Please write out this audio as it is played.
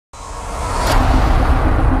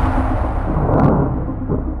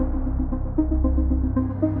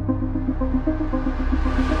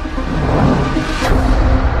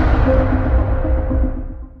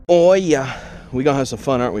Oh yeah, we gonna have some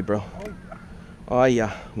fun, aren't we, bro? Oh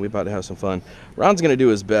yeah, we about to have some fun. Ron's gonna do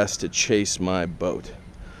his best to chase my boat.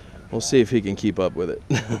 We'll see if he can keep up with it.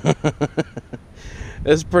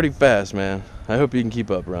 It's pretty fast, man. I hope you can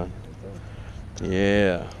keep up, Ron.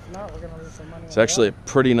 Yeah. It's actually a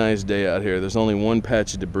pretty nice day out here. There's only one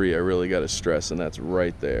patch of debris I really got to stress, and that's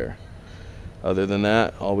right there. Other than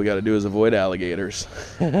that, all we got to do is avoid alligators.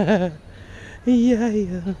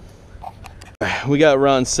 Yeah. We got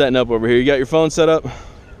Ron setting up over here. You got your phone set up?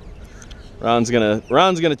 Ron's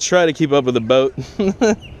gonna try to keep up with the boat. I don't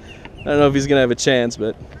know if he's gonna have a chance,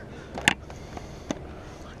 but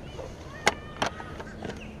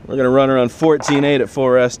we're gonna run around 14.8 at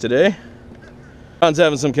 4S today. Ron's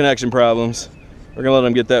having some connection problems. We're gonna let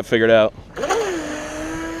him get that figured out.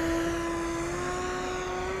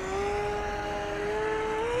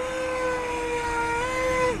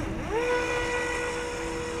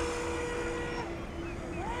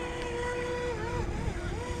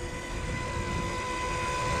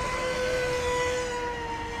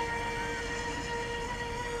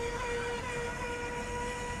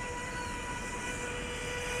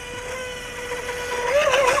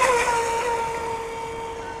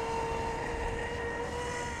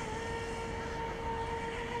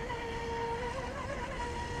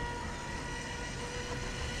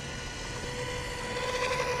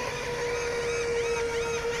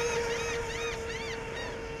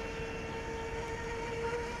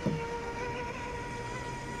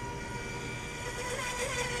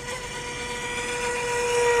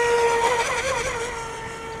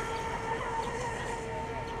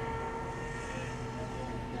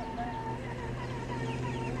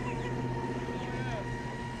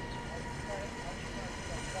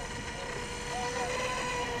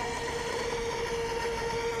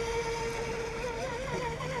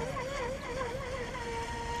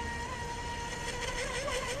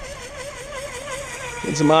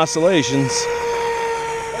 Get some oscillations.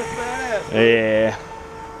 That's badass. Yeah.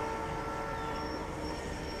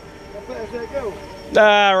 How fast does that go?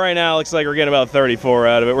 Right now it looks like we're getting about 34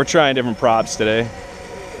 out of it. We're trying different props today.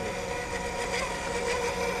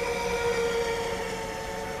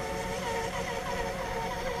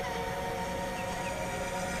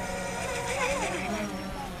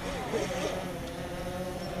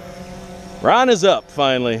 Ron is up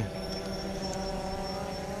finally.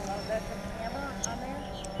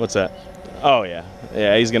 What's that? Oh yeah.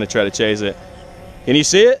 Yeah, he's gonna try to chase it. Can you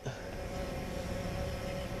see it?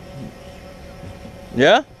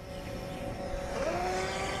 Yeah?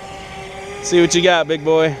 See what you got, big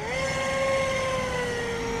boy.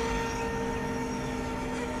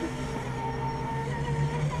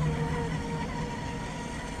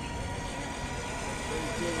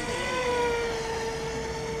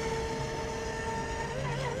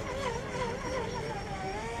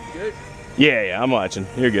 Good? Yeah, I'm watching.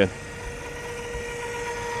 You're good.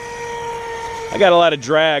 I got a lot of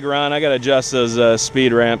drag, Ron. I gotta adjust those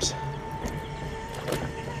speed ramps.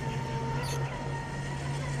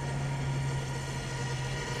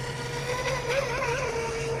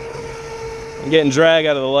 I'm getting drag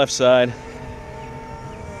out of the left side.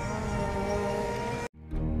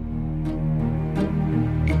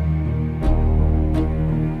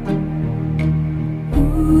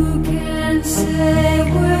 Who can say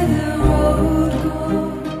where the road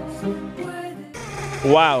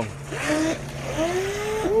goes? Wow.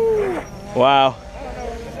 Wow. I don't know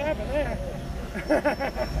what just happened there.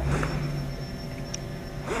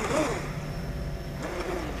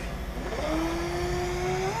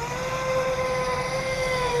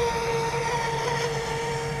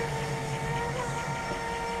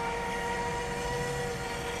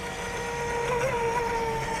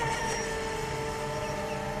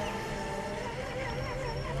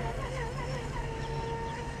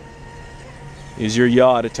 Use your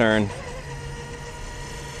yaw to turn. How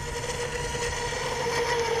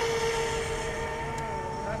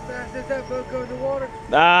fast does that boat go in the water?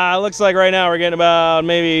 Looks like right now we're getting about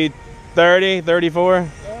maybe 30, 34. Oh.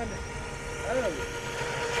 Damn.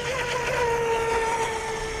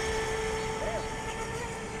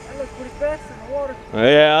 That looks pretty fast in the water.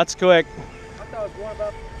 Yeah, that's quick. I thought it was going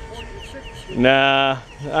about 40 to 60. Nah,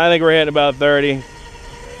 I think we're hitting about 30,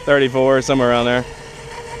 34, somewhere around there.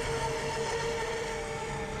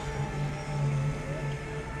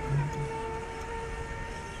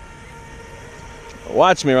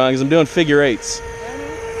 Watch me, Ron, because I'm doing figure eights.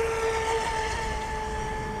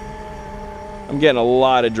 I'm getting a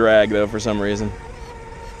lot of drag, though, for some reason.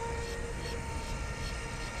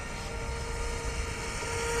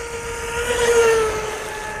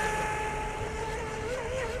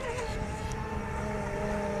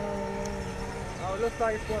 Oh, it looks like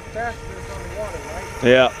bike is going faster than it's on the water, right?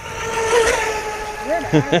 Yeah. You're an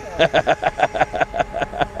asshole.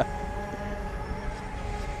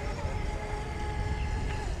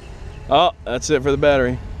 Oh, that's it for the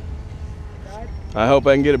battery. Right? I hope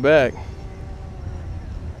I can get it back.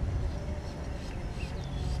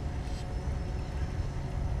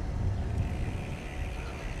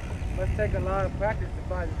 Must take a lot of practice to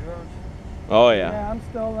fly the drone. Oh yeah. Yeah, I'm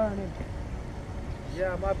still learning.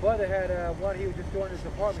 Yeah, my brother had one. He was just doing his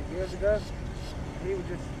apartment years ago. He was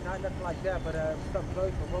just not nothing like that, but something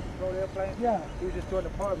close for remote control airplane. Yeah. He was just doing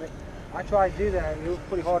an apartment. I tried to do that. It was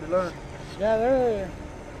pretty hard to learn. Yeah, they're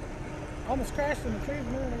almost crashed in the trees a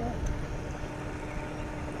minute ago.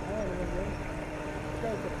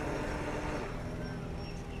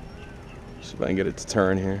 See if I can get it to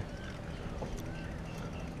turn here.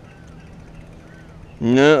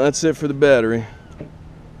 No, that's it for the battery.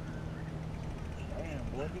 Damn,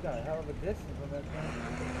 boy, you got a hell of a distance on that thing.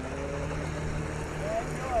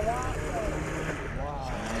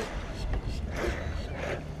 Wow.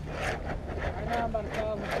 Right now I'm about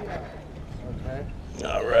 1,000 feet out. Okay.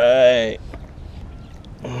 All right.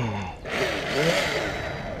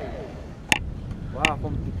 Wow,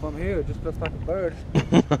 from here it just looks like a bird.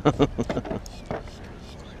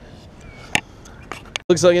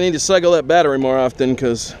 Looks like I need to cycle that battery more often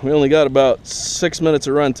because we only got about 6 minutes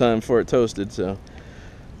of run time before it toasted, so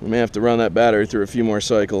we may have to run that battery through a few more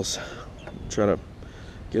cycles. Try to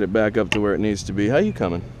get it back up to where it needs to be. How you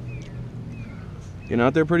coming? Getting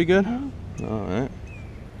out there pretty good? All right.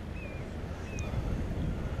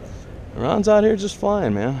 Ron's out here just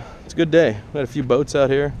flying, man. It's a good day. We had a few boats out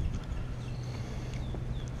here.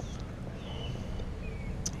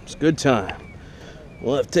 It's a good time.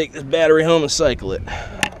 We'll have to take this battery home and cycle it.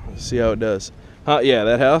 See how it does. Yeah,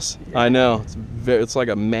 that house? Yeah. I know. It's like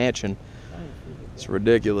a mansion. It's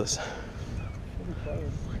ridiculous.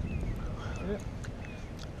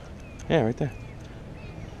 Yeah, right there.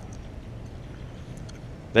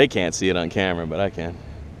 They can't see it on camera, but I can.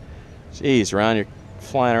 Jeez, Ron, you're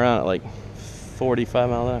flying around at like 45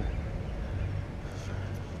 miles an hour.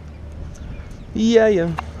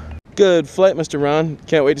 Yeah. Good flight, Mr. Ron.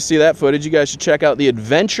 Can't wait to see that footage. You guys should check out The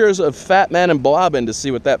Adventures of Fat Man and Blobbin to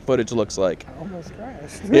see what that footage looks like. I almost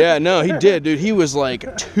crashed. Yeah, no, he did, dude. He was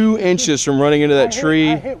like 2 inches from running into that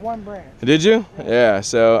tree. I hit one branch. Did you? Yeah,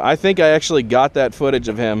 so I think I actually got that footage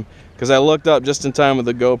of him because I looked up just in time with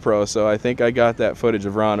the GoPro, so I think I got that footage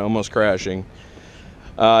of Ron almost crashing.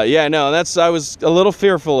 Yeah, no, I was a little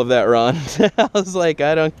fearful of that, Ron. I was like,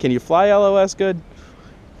 can you fly LOS good?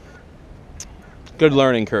 Good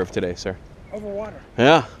learning curve today, sir. Over water.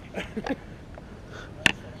 Yeah.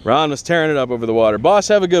 Ron was tearing it up over the water. Boss,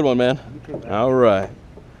 have a good one, man. All right.